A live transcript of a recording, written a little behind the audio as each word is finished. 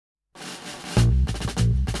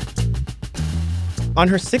On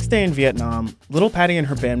her 6th day in Vietnam, little Patty and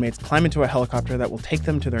her bandmates climb into a helicopter that will take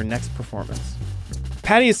them to their next performance.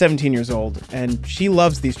 Patty is 17 years old, and she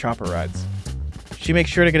loves these chopper rides. She makes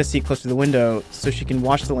sure to get a seat close to the window so she can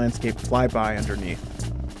watch the landscape fly by underneath.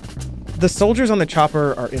 The soldiers on the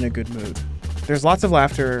chopper are in a good mood. There's lots of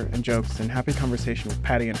laughter and jokes and happy conversation with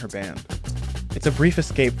Patty and her band. It's a brief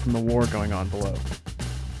escape from the war going on below.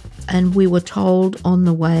 And we were told on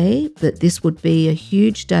the way that this would be a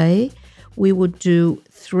huge day. We would do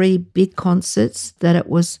 3 big concerts, that it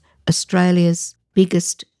was Australia's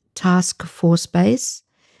biggest task force base,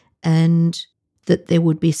 and that there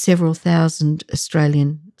would be several thousand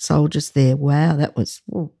Australian soldiers there. Wow,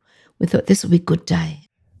 we thought this would be a good day.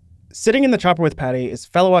 Sitting in the chopper with Patty is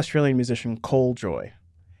fellow Australian musician Cole Joy.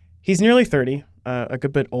 He's nearly 30, a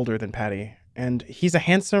good bit older than Patty, and he's a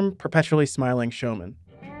handsome, perpetually smiling showman.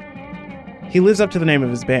 He lives up to the name of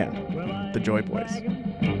his band, the Joy Boys.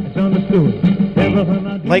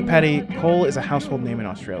 Like Patty, Cole is a household name in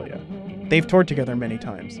Australia. They've toured together many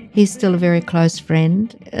times. He's still a very close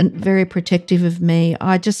friend and very protective of me.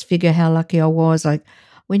 I just figure how lucky I was. Like,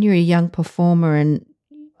 when you're a young performer and,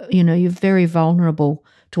 you're very vulnerable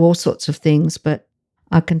to all sorts of things, but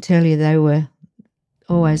I can tell you they were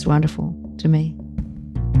always wonderful to me.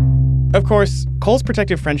 Of course, Cole's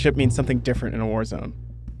protective friendship means something different in a war zone.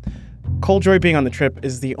 Cole Joy being on the trip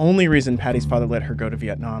is the only reason Patty's father let her go to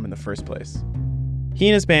Vietnam in the first place. He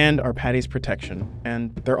and his band are Patty's protection,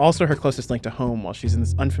 and they're also her closest link to home while she's in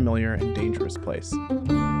this unfamiliar and dangerous place.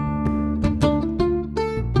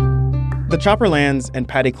 The chopper lands and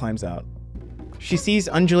Patty climbs out. She sees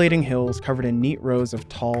undulating hills covered in neat rows of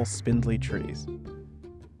tall, spindly trees.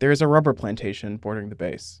 There is a rubber plantation bordering the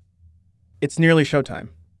base. It's nearly showtime.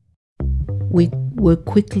 We were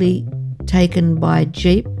quickly taken by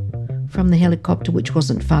jeep from the helicopter, which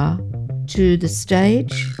wasn't far, to the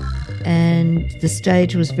stage, and the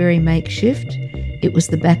stage was very makeshift. It was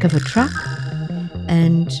the back of a truck,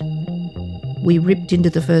 and we ripped into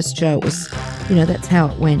the first show. It was, that's how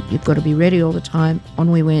it went. You've got to be ready all the time.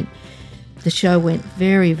 On we went. The show went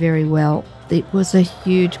very, very well. It was a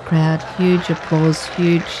huge crowd, huge applause,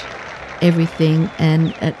 huge everything, and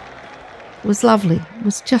it was lovely. It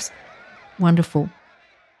was just wonderful.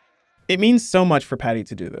 It means so much for Patty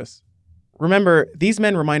to do this. Remember, these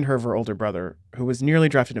men remind her of her older brother, who was nearly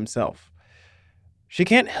drafted himself. She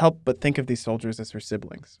can't help but think of these soldiers as her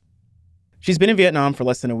siblings. She's been in Vietnam for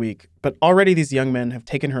less than a week, but already these young men have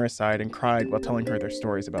taken her aside and cried while telling her their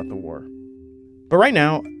stories about the war. But right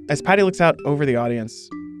now, as Patty looks out over the audience,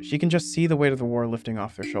 she can just see the weight of the war lifting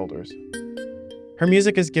off their shoulders. Her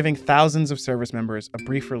music is giving thousands of service members a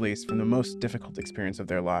brief release from the most difficult experience of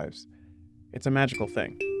their lives. It's a magical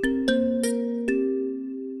thing.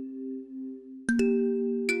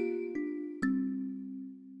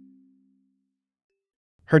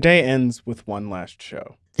 Her day ends with one last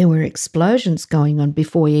show. There were explosions going on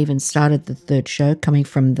before we even started the third show, coming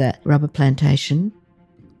from the rubber plantation.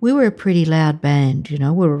 We were a pretty loud band, we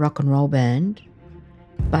were a rock and roll band,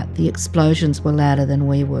 but the explosions were louder than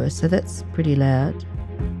we were, so that's pretty loud.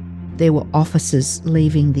 There were officers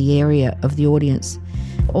leaving the area of the audience.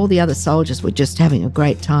 All the other soldiers were just having a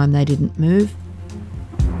great time. They didn't move.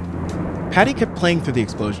 Patty kept playing through the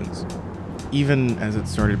explosions, even as it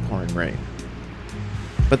started pouring rain.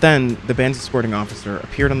 But then, the band's escorting officer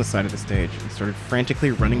appeared on the side of the stage and started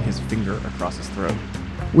frantically running his finger across his throat.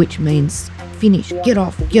 Which means, finish, get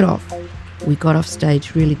off, get off. We got off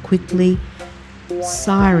stage really quickly.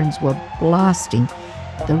 Sirens were blasting.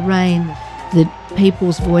 The rain, the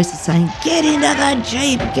people's voices saying, get into the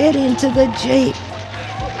Jeep, get into the Jeep.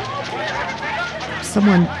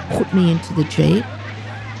 Someone put me into the Jeep,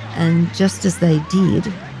 and just as they did,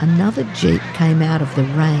 another Jeep came out of the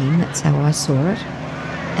rain, that's how I saw it,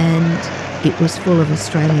 and it was full of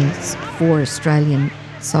Australians, 4 Australian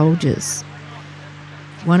soldiers.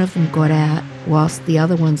 One of them got out whilst the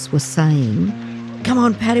other ones were saying, come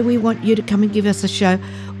on, Patty, we want you to come and give us a show.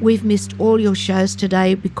 We've missed all your shows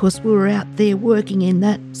today because we were out there working in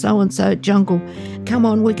that so-and-so jungle. Come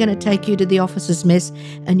on, we're going to take you to the officers' mess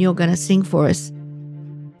and you're going to sing for us.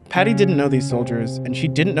 Patty didn't know these soldiers, and she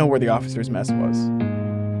didn't know where the officers' mess was.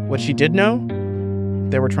 What she did know,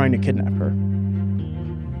 they were trying to kidnap her.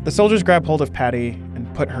 The soldiers grab hold of Patty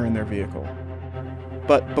and put her in their vehicle.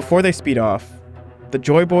 But before they speed off, the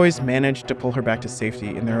Joy Boys managed to pull her back to safety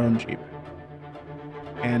in their own Jeep.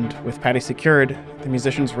 And with Patty secured, the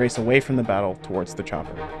musicians race away from the battle towards the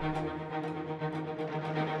chopper.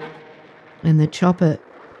 And the chopper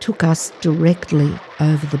took us directly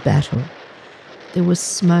over the battle. There was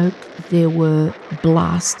smoke, there were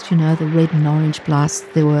blasts, the red and orange blasts.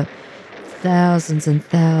 There were thousands and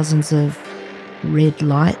thousands of red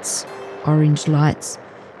lights, orange lights.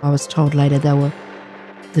 I was told later they were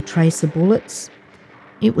the tracer bullets.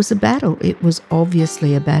 It was a battle. It was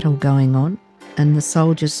obviously a battle going on, and the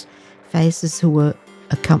soldiers' faces who were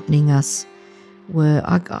accompanying us were,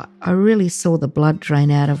 I really saw the blood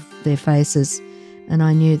drain out of their faces, and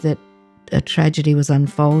I knew that a tragedy was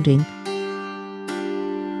unfolding.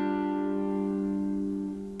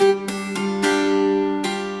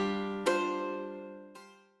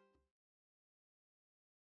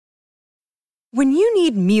 When you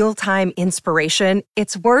need mealtime inspiration,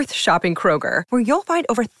 it's worth shopping Kroger, where you'll find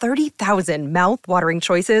over 30,000 mouth-watering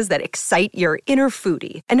choices that excite your inner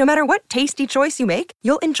foodie. And no matter what tasty choice you make,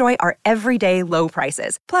 you'll enjoy our everyday low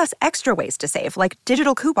prices, plus extra ways to save, like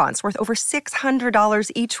digital coupons worth over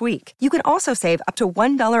 $600 each week. You can also save up to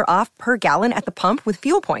 $1 off per gallon at the pump with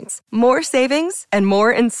fuel points. More savings and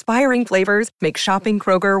more inspiring flavors make shopping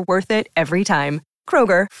Kroger worth it every time.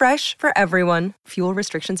 Kroger, fresh for everyone. Fuel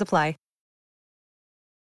restrictions apply.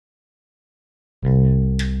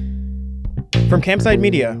 From Campside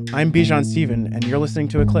Media, I'm Bijan Stephen, and you're listening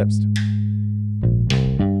to Eclipsed.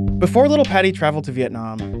 Before little Patty traveled to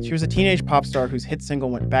Vietnam, she was a teenage pop star whose hit single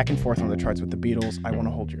went back and forth on the charts with the Beatles' I Wanna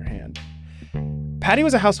Hold Your Hand. Patty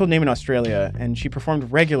was a household name in Australia, and she performed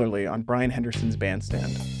regularly on Brian Henderson's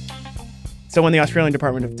bandstand. So when the Australian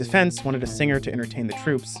Department of Defense wanted a singer to entertain the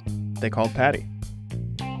troops, they called Patty.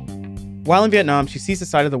 While in Vietnam, she sees a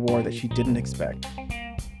side of the war that she didn't expect.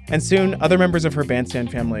 And soon, other members of her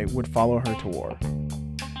bandstand family would follow her to war.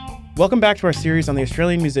 Welcome back to our series on the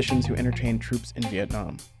Australian musicians who entertained troops in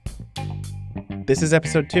Vietnam. This is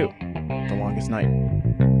episode 2, The Longest Night.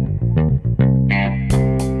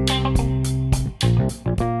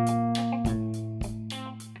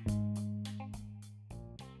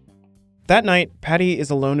 That night, Patty is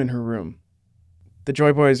alone in her room. The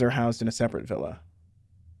Joy Boys are housed in a separate villa.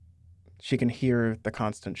 She can hear the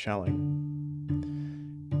constant shelling.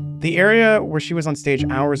 The area where she was on stage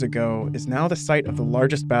hours ago is now the site of the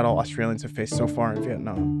largest battle Australians have faced so far in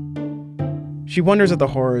Vietnam. She wonders at the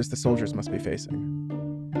horrors the soldiers must be facing,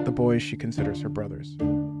 the boys she considers her brothers.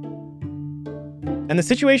 And the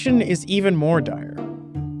situation is even more dire,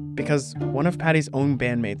 because one of Patty's own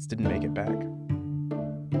bandmates didn't make it back.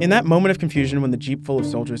 In that moment of confusion when the jeep full of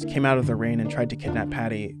soldiers came out of the rain and tried to kidnap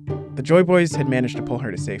Patty, the Joy Boys had managed to pull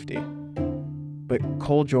her to safety. But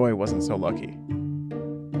Cole Joy wasn't so lucky.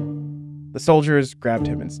 The soldiers grabbed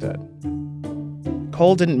him instead.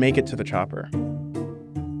 Cole didn't make it to the chopper.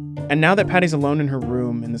 And now that Patty's alone in her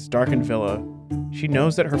room in this darkened villa, she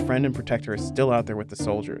knows that her friend and protector is still out there with the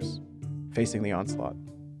soldiers, facing the onslaught.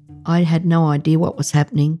 I had no idea what was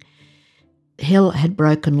happening. Hell had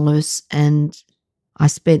broken loose, and I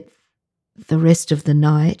spent the rest of the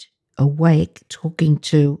night awake talking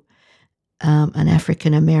to an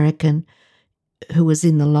African American who was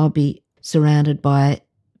in the lobby surrounded by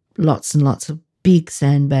lots and lots of big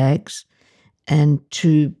sandbags and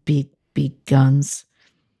 2 big guns.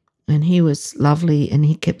 And he was lovely, and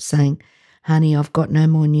he kept saying, "Honey, I've got no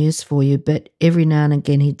more news for you." But every now and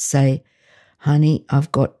again he'd say, "Honey,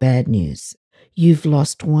 I've got bad news. You've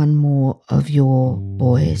lost one more of your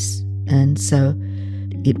boys." And so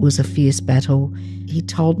it was a fierce battle. He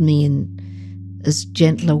told me in as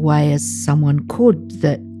gentle a way as someone could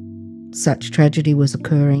that such tragedy was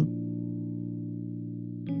occurring.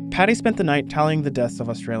 Patty spent the night tallying the deaths of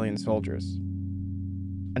Australian soldiers.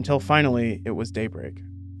 Until finally, it was daybreak.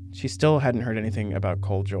 She still hadn't heard anything about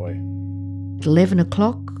Cole Joy. At 11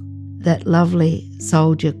 o'clock, that lovely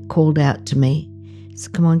soldier called out to me. He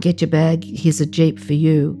said, "Come on, get your bag. Here's a jeep for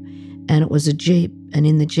you." And it was a jeep, and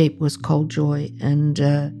in the jeep was Cole Joy. And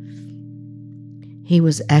he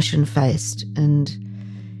was ashen-faced, and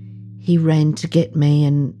he ran to get me,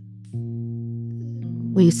 and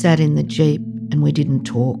we sat in the jeep. And we didn't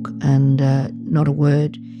talk, and not a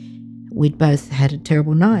word. We'd both had a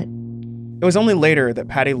terrible night. It was only later that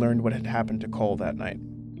Patty learned what had happened to Cole that night.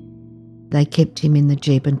 They kept him in the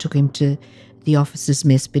jeep and took him to the officers'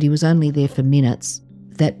 mess, but he was only there for minutes.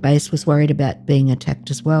 That base was worried about being attacked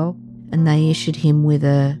as well, and they issued him with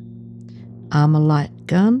a Armalite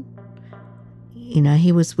gun. You know,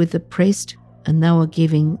 he was with the priest, and they were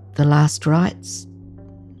giving the last rites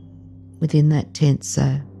within that tent,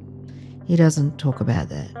 so he doesn't talk about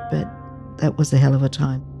that, but that was a hell of a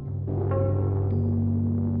time.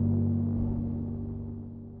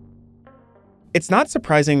 It's not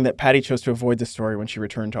surprising that Patty chose to avoid the story when she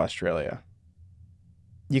returned to Australia.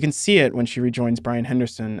 You can see it when she rejoins Brian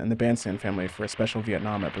Henderson and the Bandstand family for a special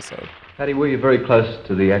Vietnam episode. Patty, were you very close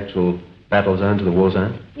to the actual battle zone, to the war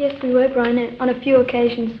zone? Yes, we were, Brian. On a few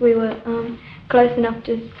occasions we were close enough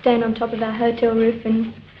to stand on top of our hotel roof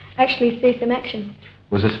and actually see some action.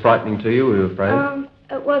 Was this frightening to you? Were you afraid?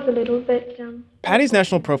 It was a little, but... Patty's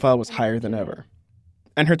national profile was higher than ever.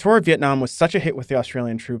 And her tour of Vietnam was such a hit with the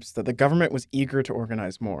Australian troops that the government was eager to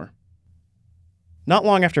organize more. Not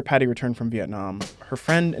long after Patty returned from Vietnam, her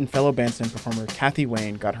friend and fellow bandstand performer Kathy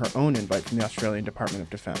Wayne got her own invite from the Australian Department of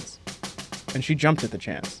Defense. And she jumped at the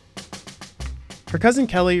chance. Her cousin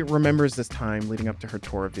Kelly remembers this time leading up to her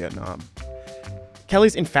tour of Vietnam.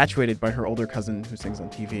 Kelly's infatuated by her older cousin who sings on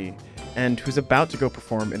TV, and who's about to go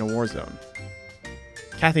perform in a war zone.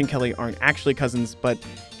 Kathy and Kelly aren't actually cousins, but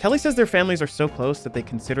Kelly says their families are so close that they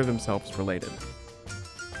consider themselves related.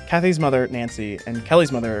 Kathy's mother, Nancy, and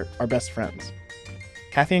Kelly's mother are best friends.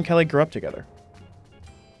 Kathy and Kelly grew up together.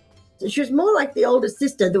 She was more like the older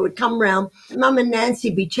sister that would come round. Mum and Nancy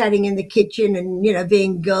be chatting in the kitchen and,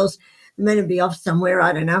 being girls. The men would be off somewhere,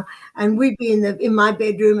 I don't know. And we'd be in my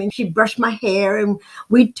bedroom and she'd brush my hair and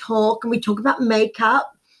we'd talk about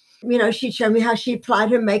makeup. She'd show me how she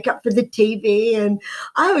applied her makeup for the TV and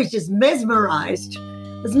I was just mesmerized.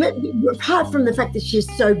 Apart from the fact that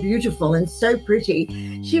she's so beautiful and so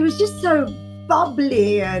pretty, she was just so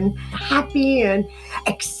bubbly and happy and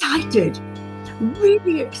excited,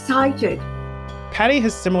 really excited. Patty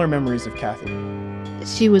has similar memories of Kathy.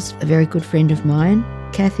 She was a very good friend of mine.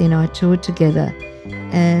 Kathy and I toured together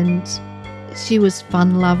and she was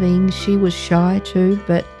fun-loving. She was shy too,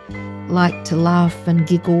 but liked to laugh and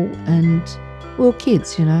giggle and we were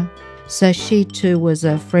kids, So she too was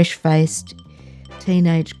a fresh-faced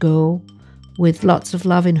teenage girl with lots of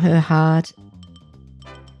love in her heart.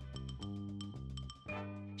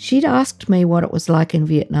 She'd asked me what it was like in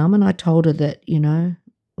Vietnam and I told her that,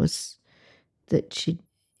 was that she'd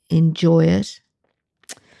enjoy it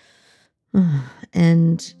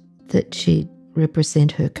and that she'd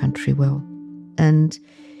represent her country well. And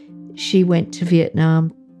she went to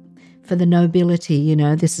Vietnam for the nobility,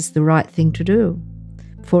 this is the right thing to do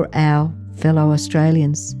for our fellow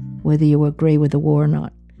Australians, whether you agree with the war or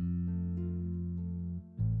not.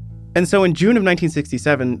 And so in June of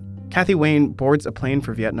 1967, Kathy Wayne boards a plane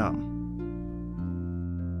for Vietnam.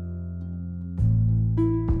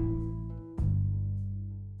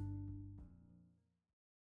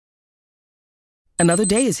 Another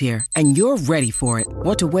day is here, and you're ready for it.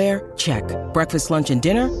 What to wear? Check. Breakfast, lunch, and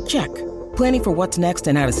dinner? Check. Planning for what's next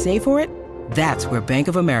and how to save for it? That's where Bank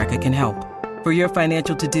of America can help. For your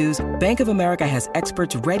financial to-dos, Bank of America has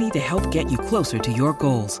experts ready to help get you closer to your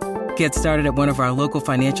goals. Get started at one of our local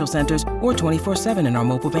financial centers or 24/7 in our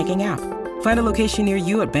mobile banking app. Find a location near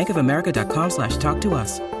you at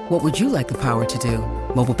bankofamerica.com/talktous. What would you like the power to do?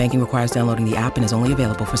 Mobile banking requires downloading the app and is only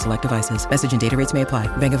available for select devices. Message and data rates may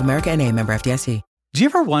apply. Bank of America N.A., member FDIC. Do you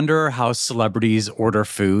ever wonder how celebrities order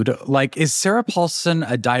food? Like, is Sarah Paulson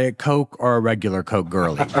a Diet Coke or a regular Coke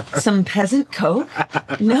girlie? Some peasant Coke?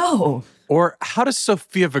 No. Or how does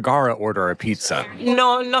Sofia Vergara order a pizza?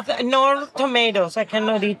 No tomatoes. I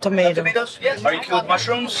cannot eat tomatoes. Yes. Are you cool with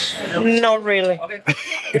mushrooms? Not really.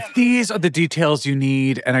 If these are the details you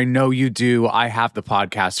need, and I know you do, I have the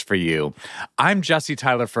podcast for you. I'm Jesse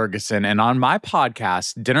Tyler Ferguson, and on my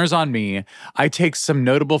podcast, Dinners on Me, I take some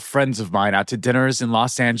notable friends of mine out to dinners in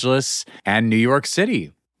Los Angeles and New York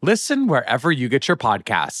City. Listen wherever you get your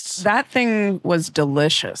podcasts. That thing was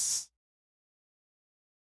delicious.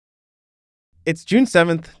 It's June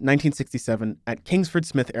 7th, 1967, at Kingsford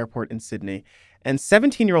Smith Airport in Sydney, and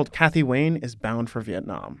 17-year-old Kathy Wayne is bound for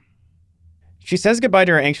Vietnam. She says goodbye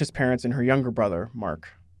to her anxious parents and her younger brother, Mark.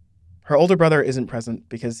 Her older brother isn't present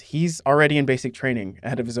because he's already in basic training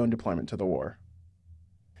ahead of his own deployment to the war.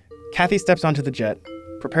 Kathy steps onto the jet,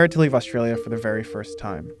 prepared to leave Australia for the very first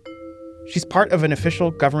time. She's part of an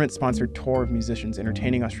official government-sponsored tour of musicians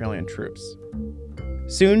entertaining Australian troops.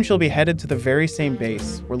 Soon, she'll be headed to the very same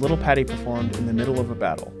base where little Patty performed in the middle of a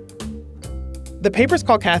battle. The papers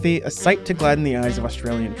call Kathy a sight to gladden the eyes of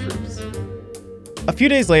Australian troops. A few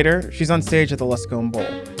days later, she's on stage at the Luscombe Bowl.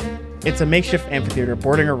 It's a makeshift amphitheater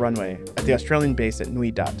bordering a runway at the Australian base at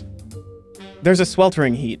Nui Dat. There's a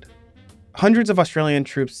sweltering heat. Hundreds of Australian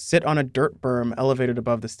troops sit on a dirt berm elevated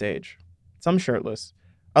above the stage, some shirtless,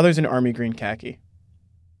 others in army green khaki.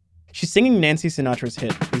 She's singing Nancy Sinatra's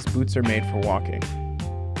hit, "These Boots Are Made for Walking."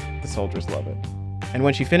 The soldiers love it. And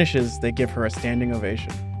when she finishes, they give her a standing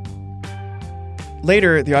ovation.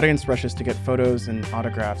 Later, the audience rushes to get photos and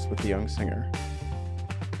autographs with the young singer.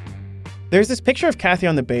 There's this picture of Kathy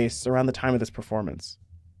on the base around the time of this performance.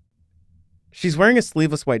 She's wearing a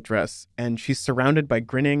sleeveless white dress, and she's surrounded by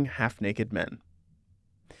grinning, half-naked men.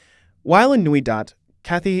 While in Nui Dat,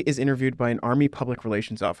 Kathy is interviewed by an Army public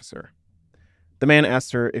relations officer. The man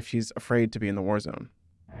asks her if she's afraid to be in the war zone.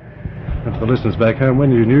 And for the listeners back home,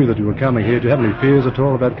 when you knew that you were coming here, do you have any fears at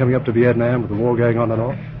all about coming up to Vietnam with the war going on and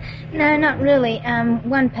all? No, not really.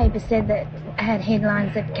 One paper said that had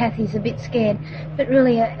headlines that Kathy's a bit scared, but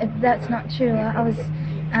really that's not true. I was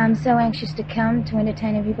so anxious to come to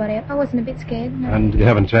entertain everybody. I wasn't a bit scared. No. And you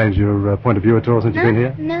haven't changed your point of view at all since you've been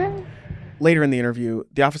here? No. Later in the interview,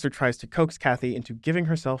 the officer tries to coax Kathy into giving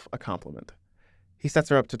herself a compliment. He sets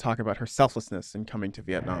her up to talk about her selflessness in coming to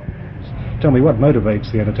Vietnam. Tell me, what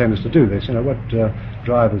motivates the entertainers to do this? You know, what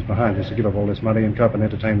drive is behind this to give up all this money and come up and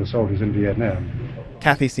entertain the soldiers in Vietnam?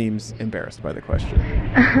 Kathy seems embarrassed by the question.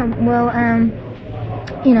 I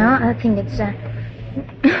think it's...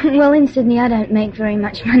 well, in Sydney, I don't make very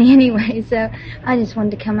much money anyway, so I just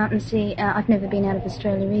wanted to come up and see. I've never been out of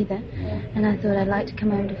Australia either, and I thought I'd like to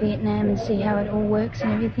come over to Vietnam and see how it all works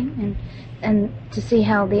and everything, and to see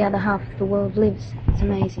how the other half of the world lives. It's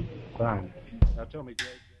amazing. Fine. Now tell me, Greg.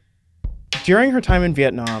 During her time in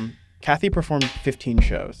Vietnam, Kathy performed 15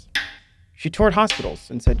 shows. She toured hospitals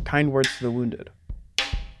and said kind words to the wounded.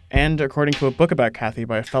 And according to a book about Kathy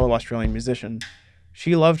by a fellow Australian musician,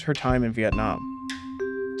 she loved her time in Vietnam,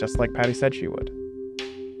 just like Patty said she would.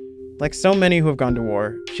 Like so many who have gone to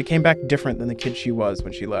war, she came back different than the kid she was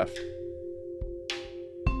when she left.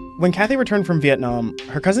 When Kathy returned from Vietnam,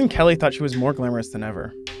 her cousin Kelly thought she was more glamorous than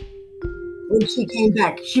ever. When she came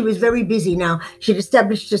back, she was very busy now. She'd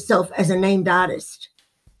established herself as a named artist.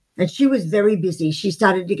 And she was very busy. She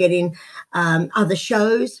started to get in other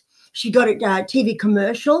shows. She got a TV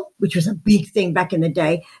commercial, which was a big thing back in the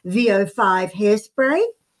day, VO5 hairspray.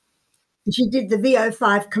 And she did the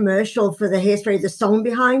VO5 commercial for the hairspray, the song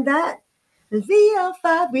behind that. The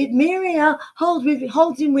VO5 with Miriam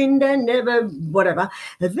holds in wind and never whatever.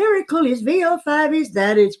 The very cool is VO5 is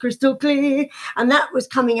that it's crystal clear. And that was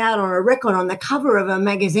coming out on a record on the cover of a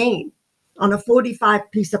magazine on a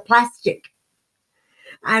 45 piece of plastic.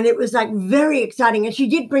 And it was like very exciting. And she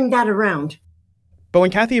did bring that around. But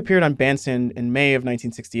when Kathy appeared on Bandstand in May of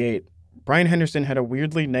 1968, Brian Henderson had a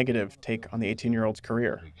weirdly negative take on the 18-year-old's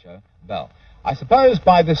career. Bell. I suppose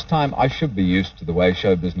by this time I should be used to the way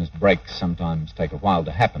show business breaks sometimes take a while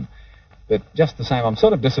to happen. But just the same, I'm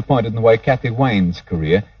sort of disappointed in the way Kathy Wayne's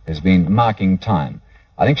career has been marking time.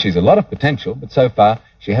 I think she's a lot of potential, but so far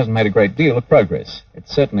she hasn't made a great deal of progress.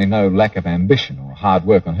 It's certainly no lack of ambition or hard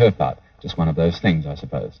work on her part. Just one of those things, I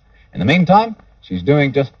suppose. In the meantime, she's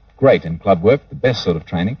doing just great in club work, the best sort of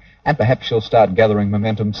training, and perhaps she'll start gathering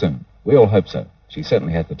momentum soon. We all hope so. She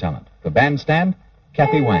certainly has the talent. For Bandstand,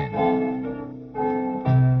 Kathy Wayne.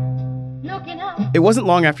 It wasn't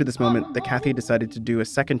long after this moment that Kathy decided to do a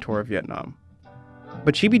second tour of Vietnam.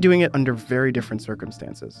 But she'd be doing it under very different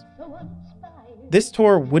circumstances. This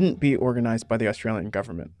tour wouldn't be organized by the Australian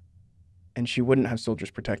government, and she wouldn't have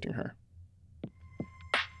soldiers protecting her.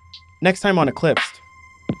 Next time on Eclipsed,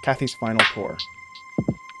 Kathy's final tour.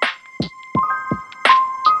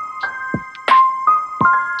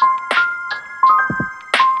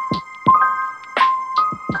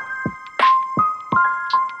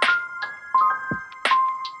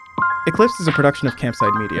 Eclipsed is a production of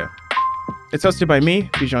Campside Media. It's hosted by me,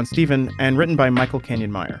 Bijan Stephen, and written by Michael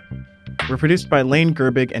Canyon-Meyer. We're produced by Lane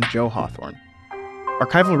Gerbig and Joe Hawthorne.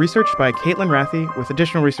 Archival research by Caitlin Rathie, with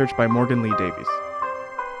additional research by Morgan Lee Davies.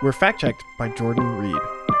 We're fact-checked by Jordan Reed.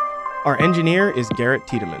 Our engineer is Garrett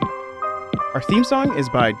Tiedemann. Our theme song is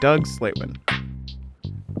by Doug Slatewin.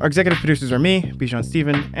 Our executive producers are me, Bijan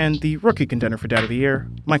Stephen, and the rookie contender for Dad of the Year,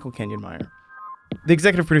 Michael Canyon-Meyer. The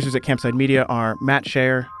executive producers at Campside Media are Matt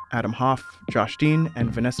Shayer, Adam Hoff, Josh Dean,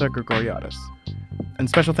 and Vanessa Gregoriadis. And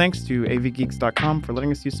special thanks to avgeeks.com for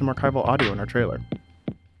letting us use some archival audio in our trailer.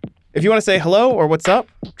 If you want to say hello or what's up,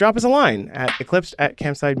 drop us a line at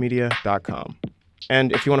eclipsed@campsidemedia.com.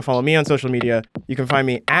 And if you want to follow me on social media, you can find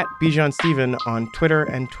me at Bijan Stephen on Twitter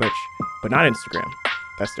and Twitch, but not Instagram.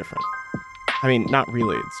 That's different. I mean, not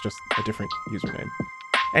really. It's just a different username.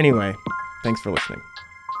 Anyway, thanks for listening.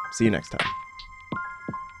 See you next time.